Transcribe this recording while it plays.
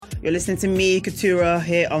You're listening to me, Katura,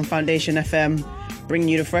 here on Foundation FM, bringing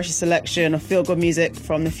you the freshest selection of feel-good music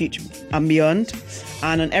from the future and beyond.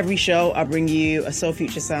 And on every show, I bring you a Soul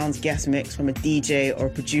Future Sounds guest mix from a DJ or a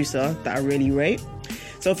producer that I really rate.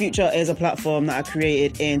 Soul Future is a platform that I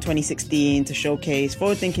created in 2016 to showcase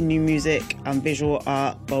forward-thinking new music and visual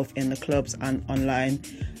art, both in the clubs and online.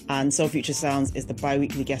 And Soul Future Sounds is the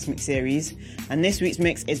bi-weekly guest mix series. And this week's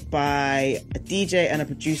mix is by a DJ and a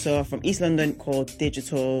producer from East London called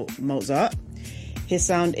Digital Mozart. His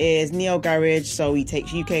sound is neo garage, so he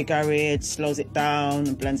takes UK garage, slows it down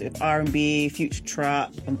and blends it with R&B, future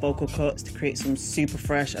trap and vocal cuts to create some super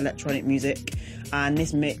fresh electronic music. And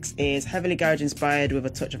this mix is heavily garage inspired with a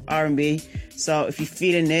touch of R&B. So if you're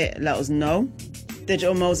feeling it, let us know.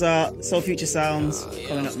 Digital Mozart, Soul Future Sounds,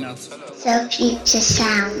 coming up now. Soul Future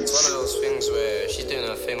Sounds. It's one of those things where she's doing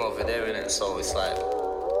her thing over there, innit? So it's like,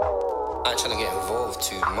 I ain't trying to get involved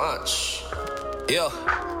too much. Yo,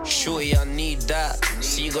 shorty, I need that.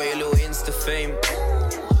 See, you got your little Insta fame.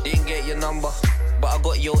 Didn't get your number, but I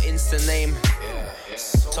got your Insta name.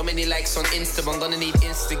 So many likes on Insta, but I'm gonna need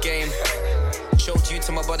Insta game. Showed you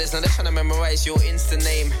to my brothers, now they're trying to memorize your Insta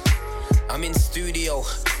name. I'm in studio,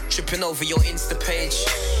 tripping over your Insta page.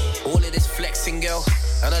 All of this flexing, girl,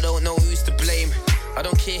 and I don't know who's to blame. I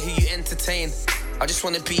don't care who you entertain, I just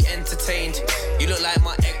wanna be entertained. You look like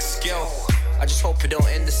my ex-girl, I just hope it don't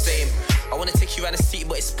end the same. I wanna take you around the city,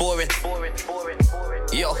 but it's boring.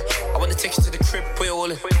 Yo, I wanna take you to the crib, put it all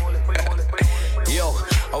in. Yo,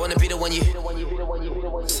 I wanna be the one you.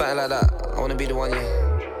 Something like that. I wanna be the one you.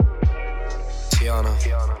 Tiana,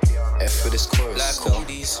 F for this chorus. Like all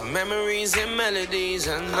these memories and melodies,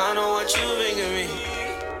 and I know what you think of me.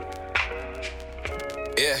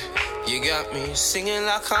 Yeah, you got me singing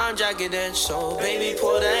like I'm Jagged Edge, so baby,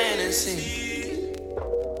 pour the Hennessy.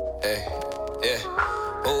 Hey, yeah.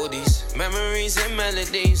 All these memories and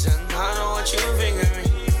melodies, and I know what you think of me.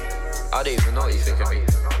 I don't even know what you think of me.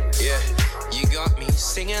 Yeah, you got me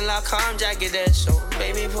singing like I'm Jagged Edge, so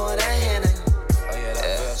baby, pour that hand in. Oh yeah,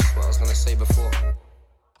 that verse, what I was gonna say before.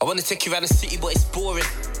 I wanna take you around the city, but it's boring.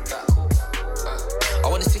 I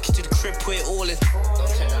wanna take you to the crib, put it all in.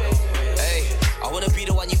 Hey, I wanna be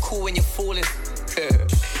the one you call when you're falling.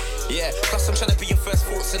 Yeah, plus I'm trying to be your first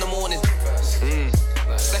thoughts in the morning.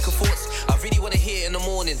 Second thoughts, I really wanna hear it in the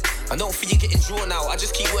morning. I don't feel you getting drawn out, I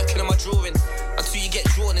just keep working on my drawing until you get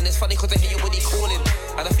drawn in. It's funny cause I hear your body calling,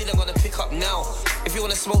 and I feel I'm gonna pick up now. If you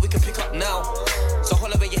wanna smoke, we can pick up now. So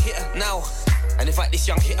holler where you hit her now, and invite this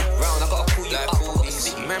young hitter round. I gotta pull you like up, all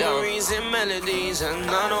these memories down. And melodies, and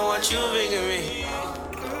I know what you think of me.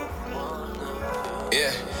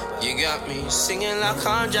 Yeah, you got me singing like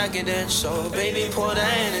I'm Jagged Edge, so baby, pour the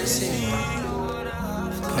Hennessy.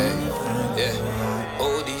 Hey, yeah.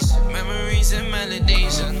 All these memories and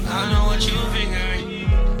melodies, and I know what you think of me.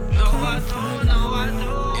 No, I don't, no, I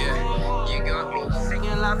don't. Yeah, you got me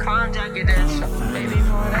singing like I'm Jagged Edge, so baby,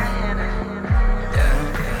 pour that Hennessy. Yeah,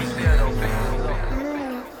 you feel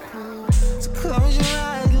it, so close your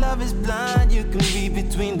eyes, love is blind. You can read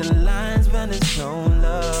between the lines when there's no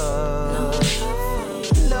love.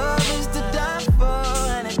 Love is to die for,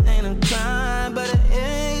 and it ain't a crime, but it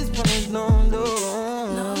is when there's no love.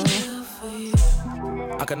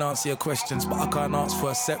 I can answer your questions, but I can't ask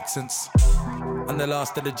for acceptance. I'm the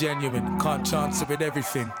last of the genuine, can't chance it with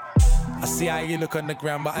everything. I see how you look on the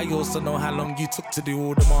ground, but I also know how long you took to do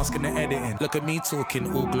all the masking and editing. Look at me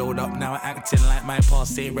talking, all glowed up, now acting like my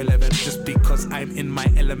past ain't relevant. Just because I'm in my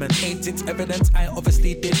element, ain't it evident? I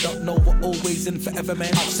obviously did not know what always and forever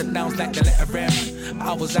meant. Ups and downs like the letter M.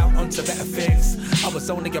 I was out onto better things. I was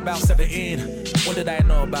only about 17. What did I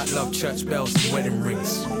know about love, church bells, and wedding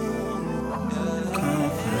rings?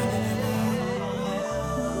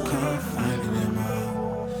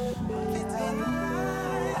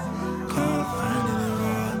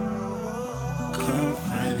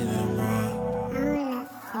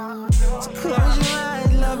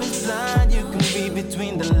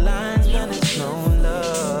 Between the lines when there's no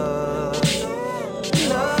love.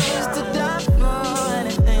 Love is to die for, and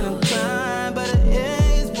it ain't a crime, but it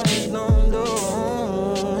is when there's no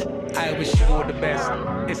love. I wish you all the best.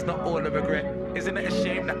 It's not all a regret. Isn't it a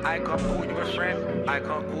shame that I can't call you a friend? I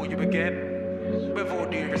can't call you again. With all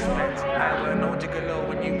due respect, I weren't no gigolo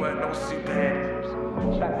when you weren't no superhead.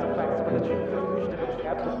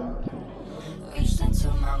 Reached into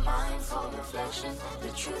my mind for reflection. The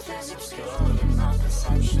truth is obscured in my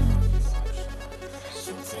perception.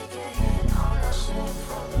 So take a hit on the shit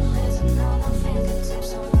for the reason on my fingertips.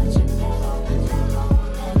 So much you pillow, pillow,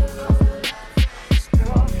 pillow.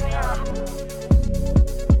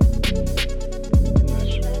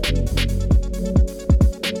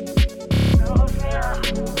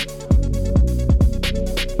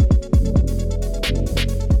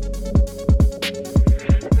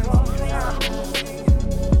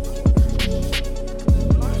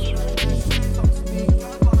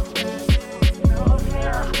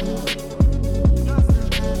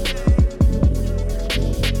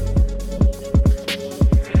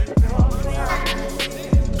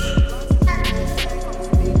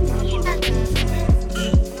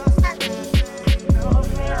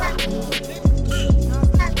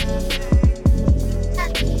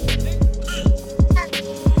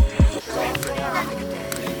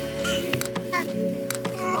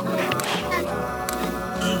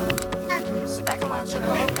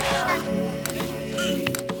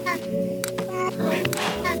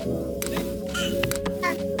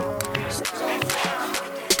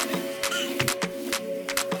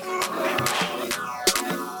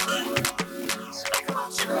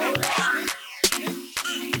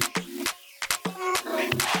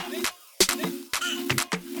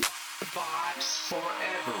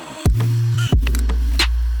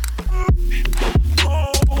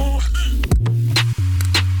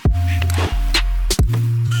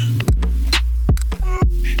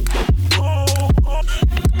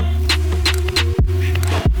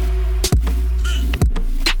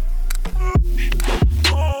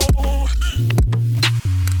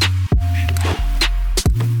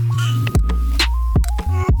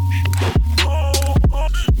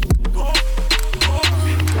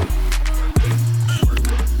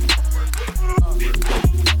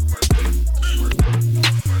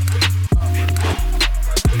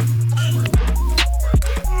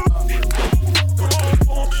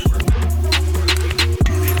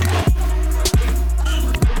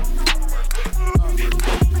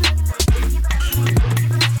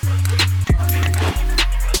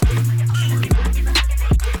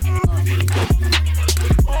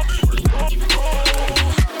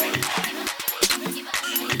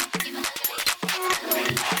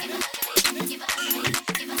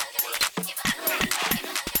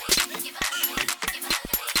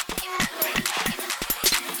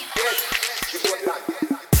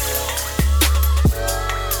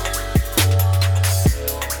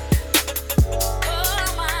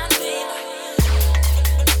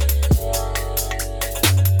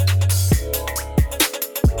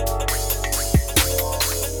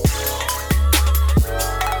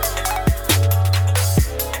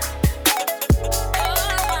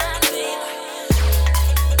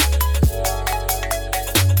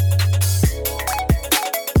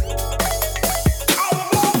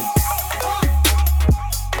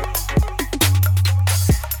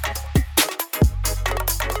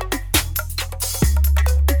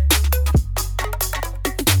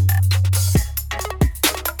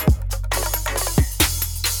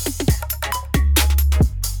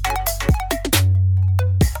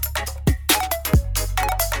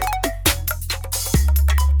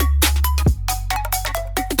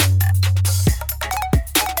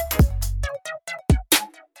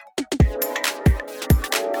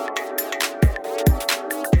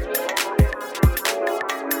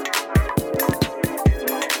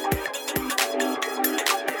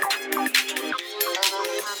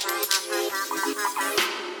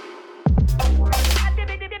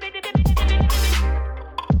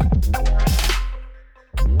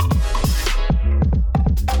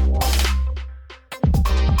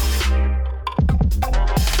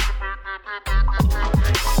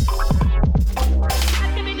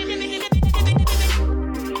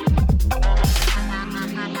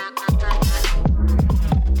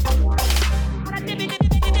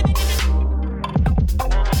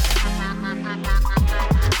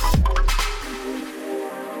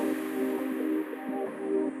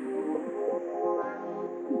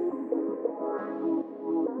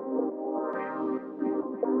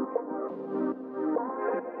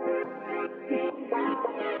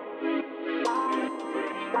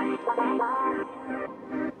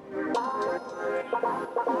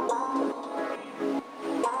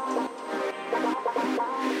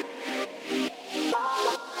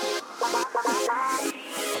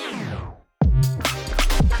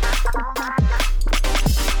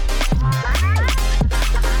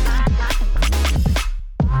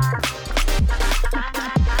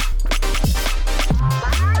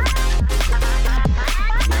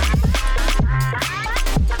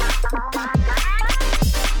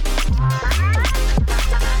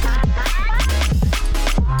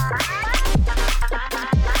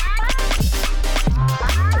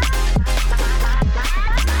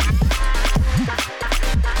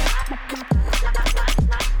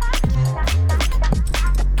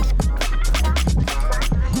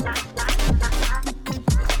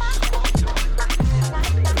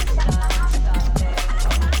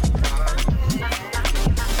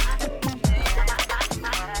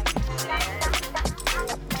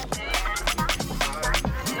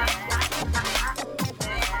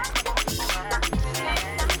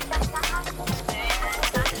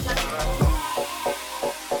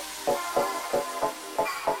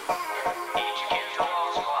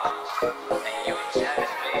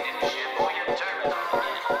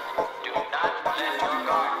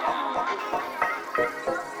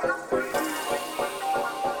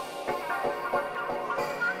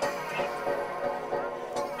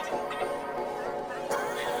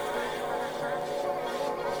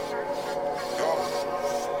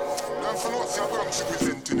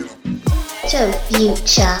 So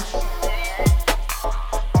future.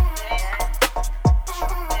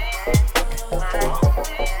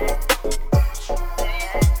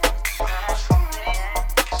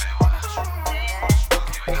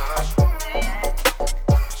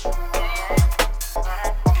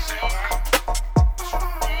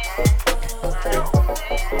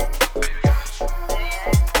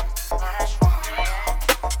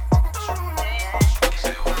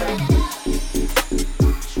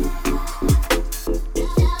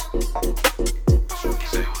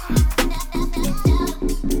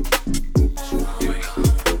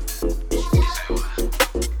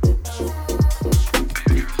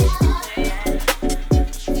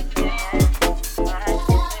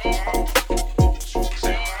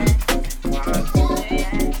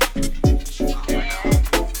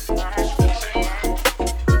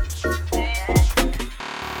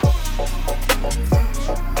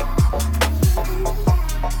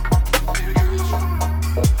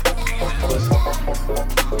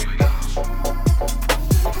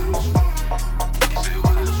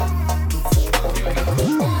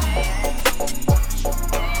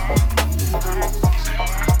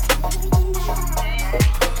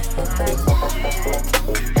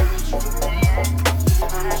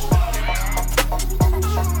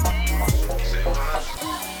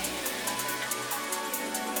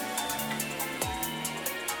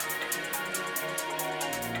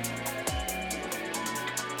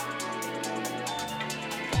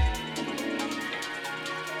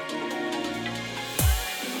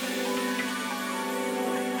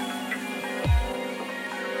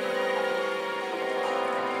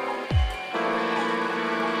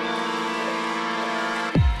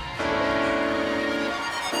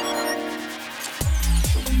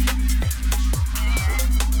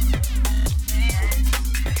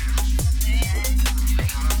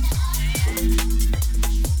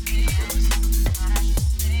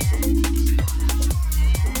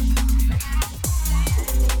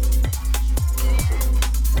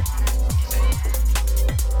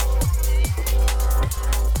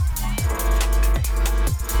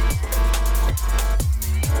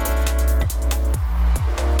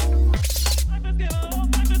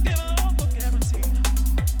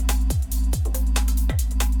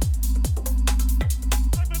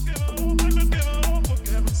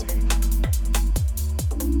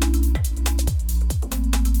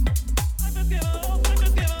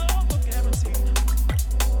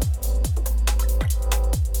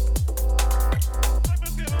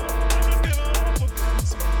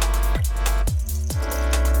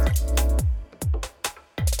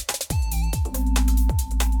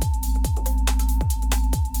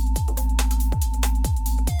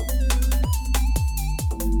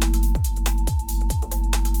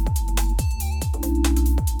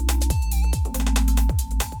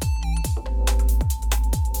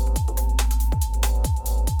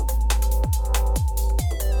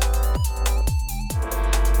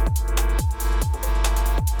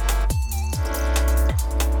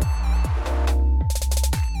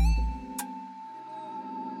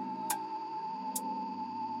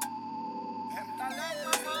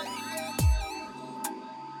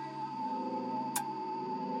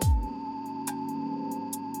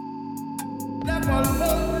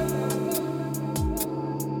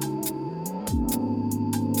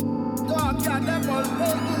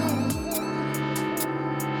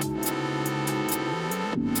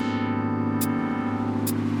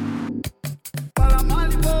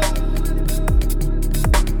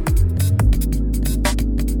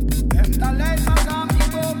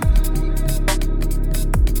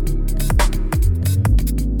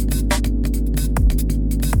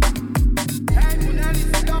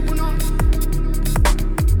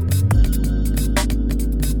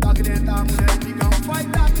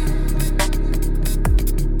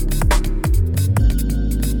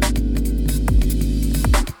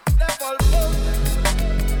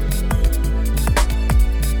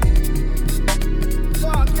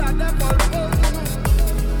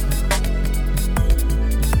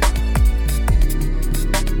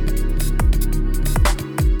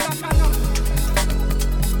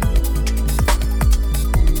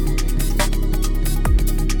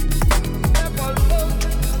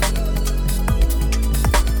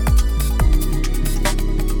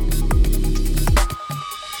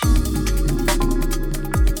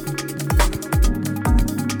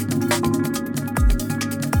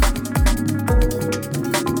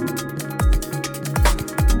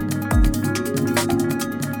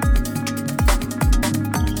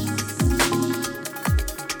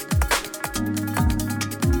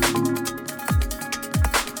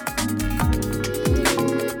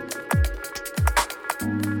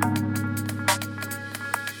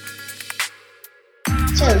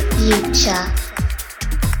 Future.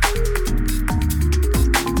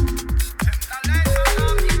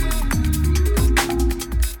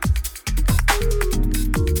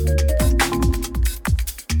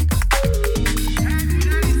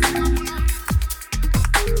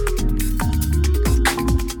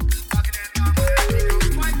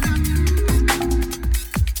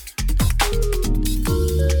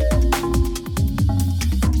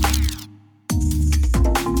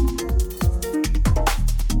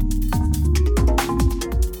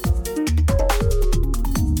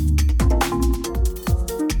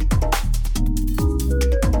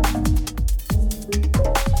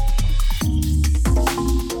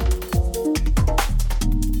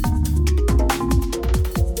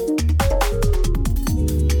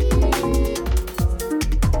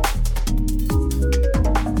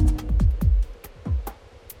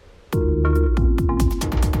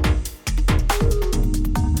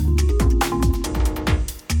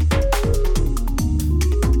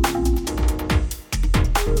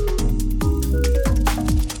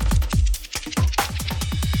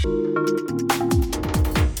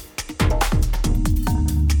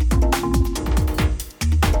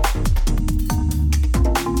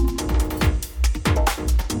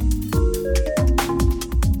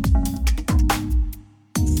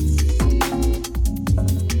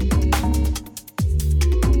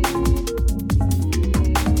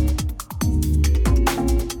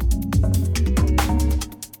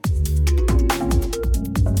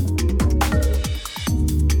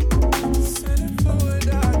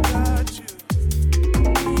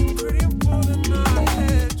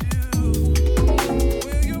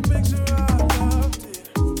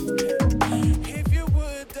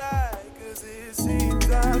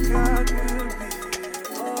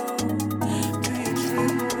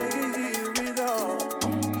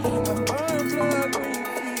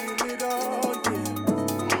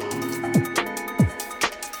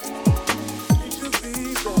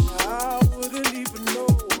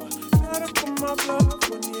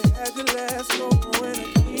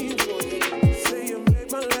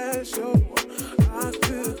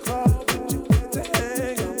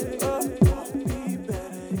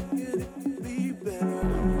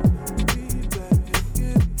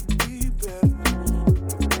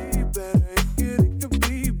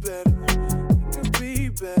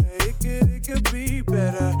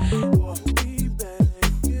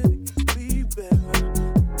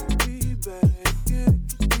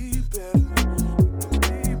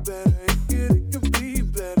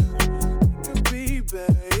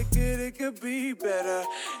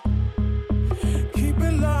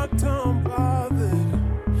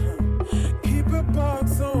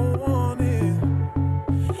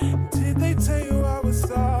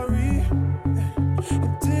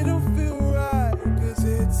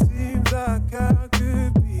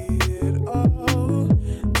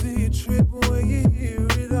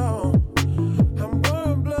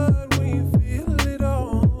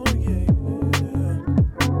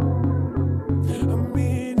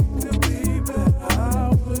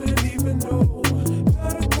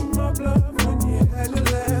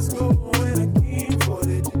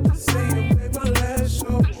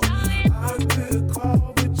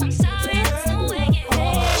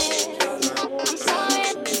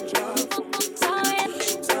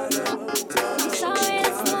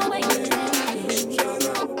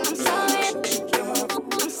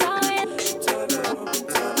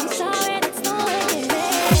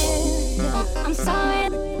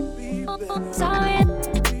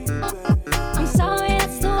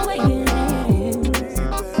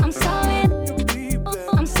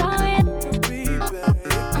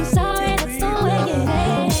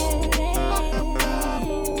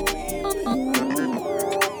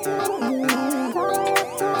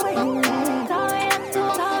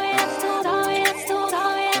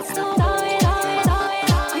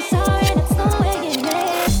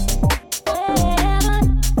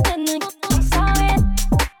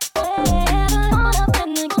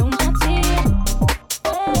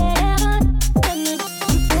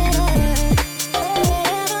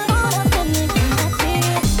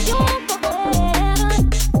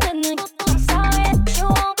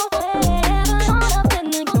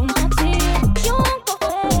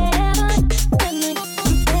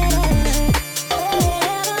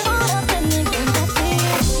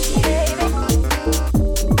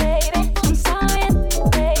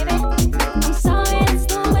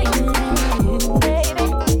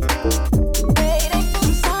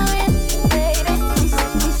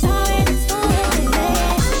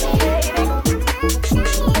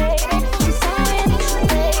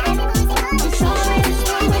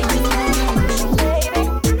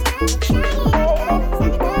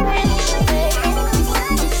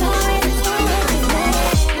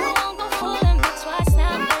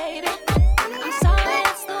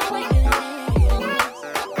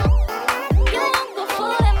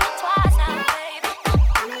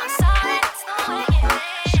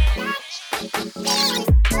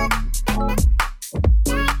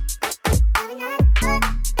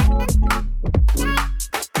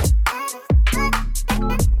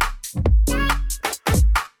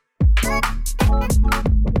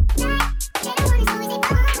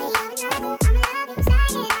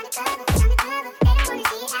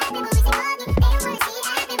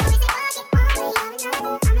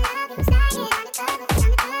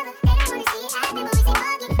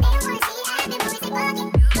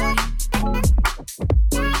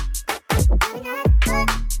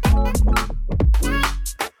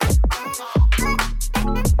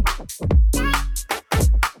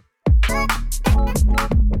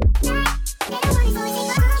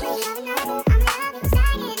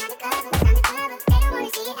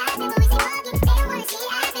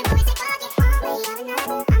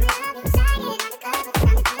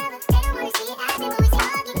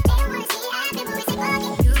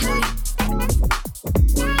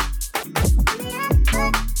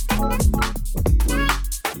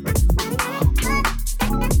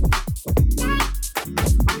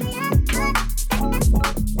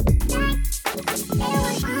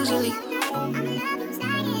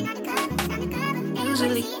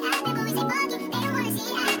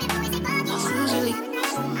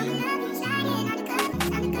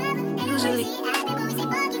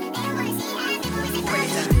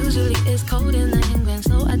 Usually it's cold in the England,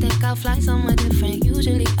 so I think I'll fly somewhere different.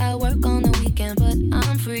 Usually I work on the weekend, but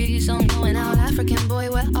I'm free, so I'm going out. African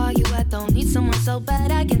boy, where are you at? Don't need someone so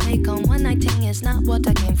bad I can take on. One night thing is not what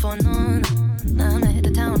I came for, no, no. Now I'm at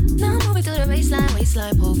the town. Now I'm moving to the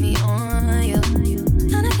waistline, pull me on, yeah.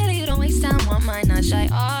 And I tell you don't waste time, want mine, not shy,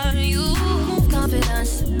 are you? Move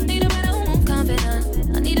confidence, need a better who move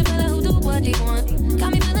confident. I need a fella who do what he want.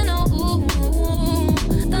 Got me feeling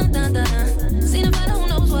dun dun dun. Seen a fella who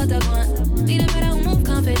knows what I want. Need a better who move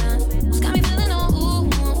confident. Got me feeling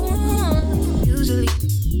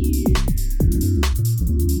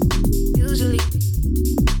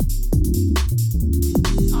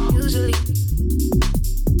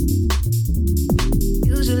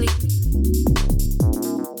usually.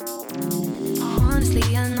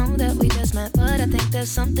 Honestly, I know that we just met, but I think there's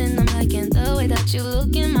something I'm liking. The way that you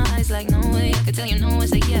look in my eyes, like no way I could tell you no and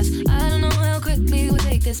say yes. I don't know how quickly we'll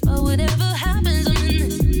take this, but whatever happens, I'm in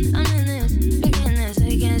this. Picking this,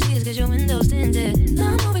 they can't see us 'cause your window's tinted.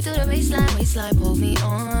 Now I'm moving to the waistline, pull me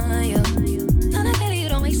on, yeah. Now I tell you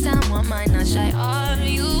don't waste time, want mine, not shy, are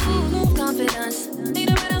you? Move confidence, need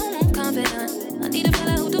a better who move confident. I need a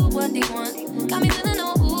fella who do what they want. Got me feeling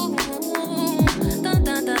dun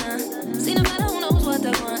dun dun. Seen a fella who knows what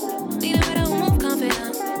they want. Need a better who move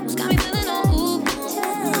confident. Got me feeling move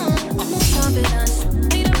confidence.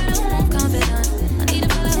 Need a better who move confident. I need a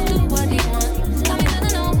fella who do what they want. Got me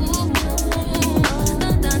feeling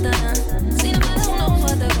dun dun dun. Seen a fella who knows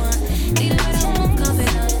what they want. Need a better who move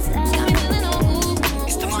confident. Got me feeling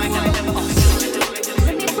It's the mind that I never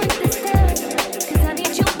let me break this down, 'cause I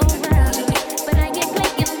need you around. But I get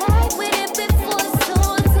playing right with it before, so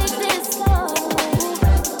take this slow.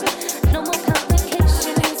 No more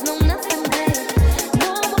complications, no nothing, babe. No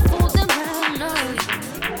more fooling around, no.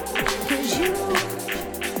 'Cause you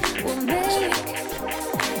will make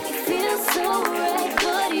it feel so right,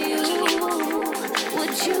 but you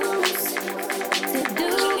would choose to do.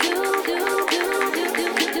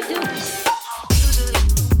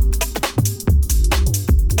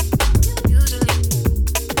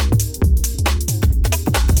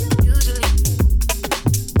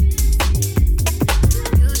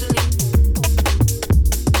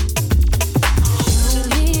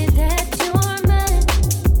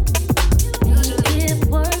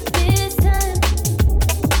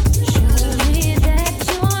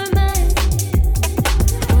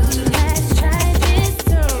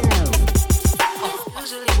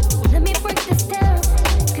 Let me break this down,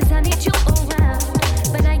 'cause I need you around.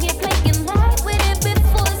 But I ain't playing right with it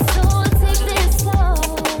before, so take this slow.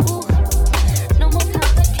 No more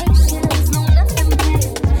complications, no nothing,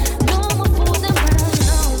 babe. No more fooling around,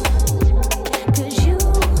 no. 'Cause you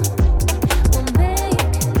will make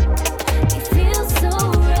it feel so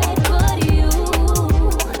right, but you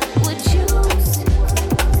would choose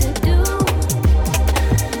to do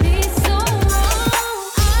me so wrong.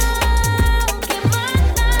 I'll give my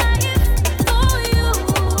life for you.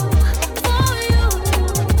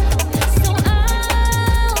 So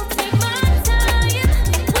I'll take my time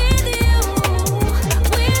with you.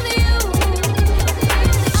 I'll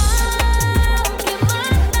give my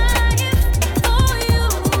life for you.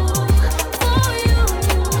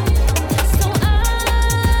 So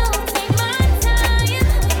I'll take my time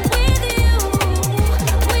with you.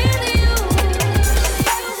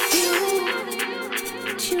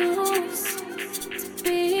 Choose to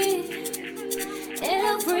be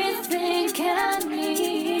everything I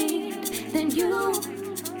need, then you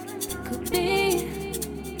could be.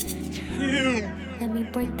 Let me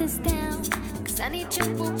break this down, 'cause I need you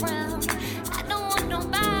around. I don't want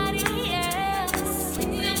nobody else. Let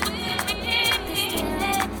me break this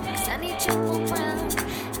down, 'cause I need you around.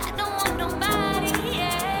 I don't want nobody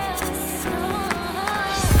else.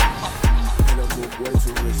 In a good way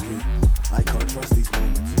too risky. I can't trust these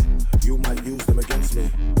moments. You might use them against me.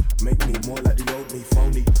 Make me more like the old me.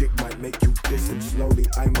 Phony dick might make you distant. Slowly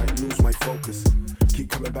I might lose my focus. Keep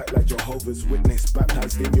coming back like Jehovah's Witness,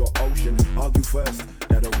 baptized in your ocean. Argue first,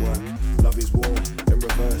 that'll work. Love is war, in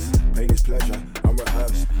reverse. Pain is pleasure,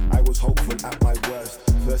 unrehearsed. I was hopeful at my worst.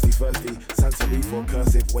 Thirsty, Sansery for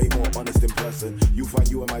cursive. Way more honest in person. You find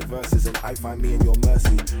you in my verses, and I find me in your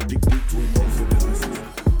mercy. Deep to both the curses.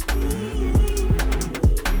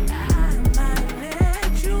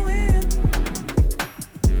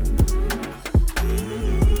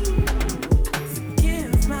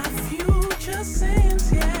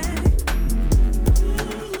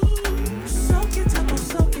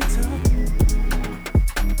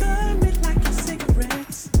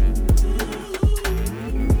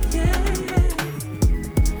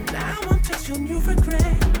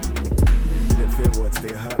 Didn't fear words,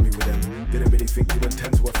 they hurt me with them. Didn't really think you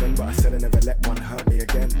intense words. defend, but I said I never let one hurt me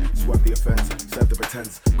again. Swerve the offense, serve the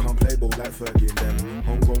pretense. Can't play ball like Fergie and them.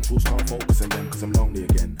 Homegrown tools can't focus on them, cause I'm lonely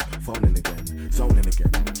again. Phoning again, zoning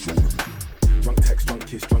again. Drunk text, drunk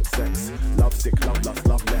kiss, drunk sex. Love sick, love lust,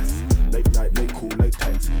 love less. Late night, late cool, late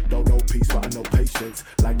text. Don't know peace, but I know patience.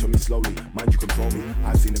 Lie to me slowly, mind you control me.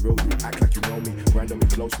 I've seen the real you, act like you know me. Grind on me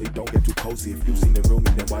closely, don't get too cozy. If you've seen the real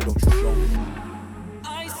me, then why don't you show me?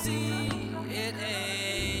 I see it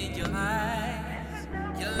in your eyes.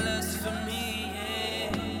 Your lust for me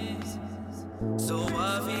is so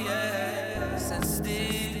obvious, and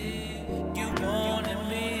still you wanted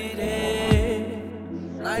me there.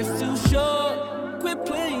 Life's too short, quit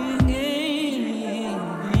playing games.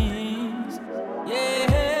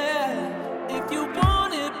 Yeah, if you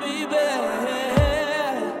want it, baby,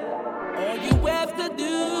 all you have to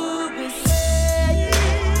do is say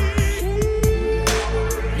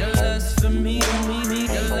your lust for me,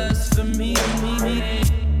 your lust for me,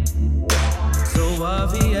 so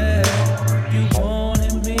obvious. You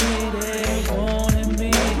wanted me there, you wanted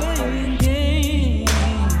me playing games.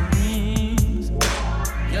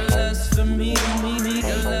 Your lust for me,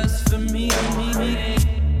 your lust for me,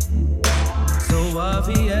 so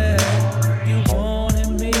obvious. You wanted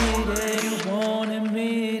me there, you wanted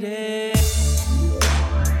me there.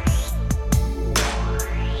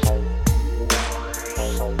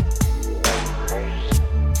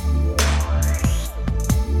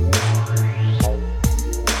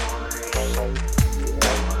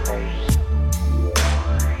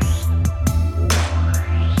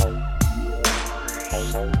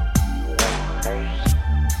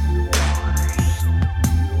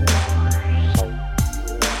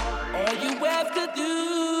 All you have to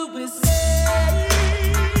do is say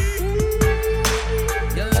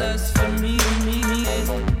your lust for me,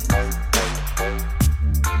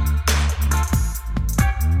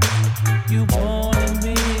 you wanted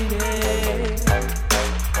me there.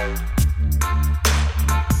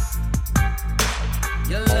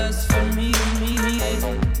 Your lust for me,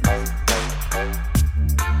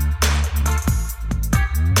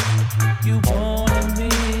 you wanted me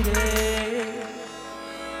there.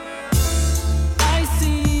 I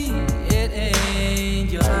see it in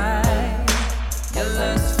your eyes. Your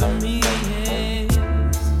lust for me is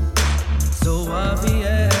so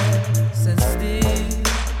obvious, and still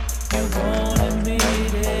you wanted me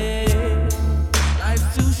there. Life's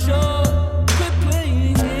too short, quit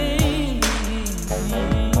playing games.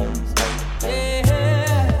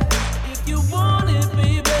 Yeah, if you want it,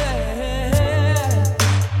 baby,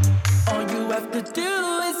 all you have to do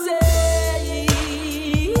is say.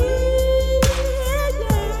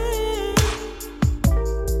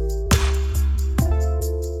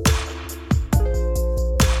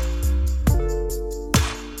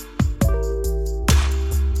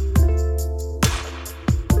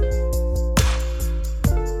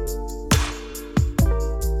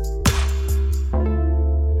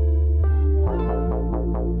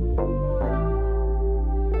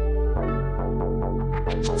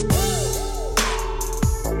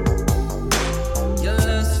 Your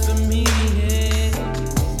lust for me is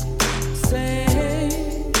say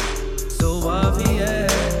so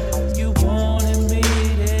obvious. You wanted me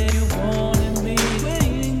there, you wanted me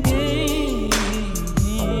playing games.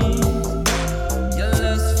 Your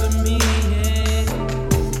lust for me is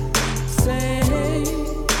say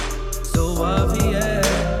so obvious.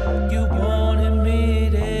 You wanted me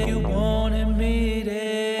there, you wanted me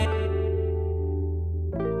there.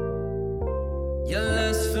 Your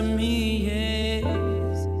lust for me is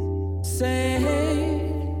say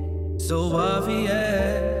so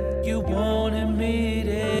obvious. You wanted me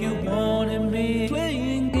there, you wanted me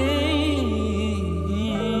playing games.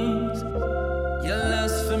 Your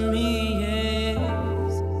lust for me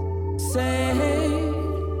is say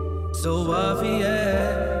so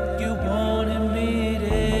obvious. You wanted me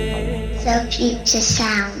there. The Future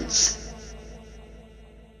Sound.